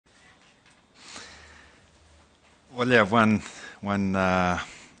Well, yeah, when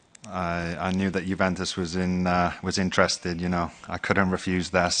I knew that Juventus was interested, I couldn't refuse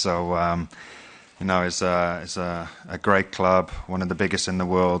that. So it's a great club, one of the biggest in the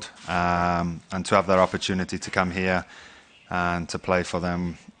world, and to have that opportunity to come here and to play for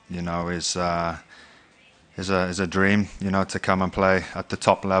them, is a dream, to come and play at the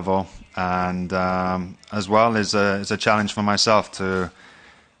top level, and as well is a challenge for myself to,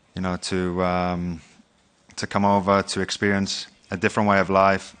 to come over to experience a different way of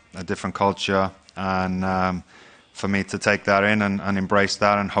life, a different culture, and for me to take that in and embrace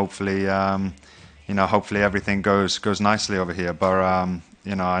that, and hopefully, hopefully everything goes nicely over here. But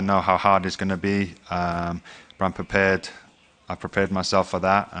I know how hard it's going to be, but I'm prepared. I prepared myself for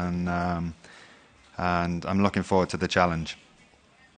that, and I'm looking forward to the challenge.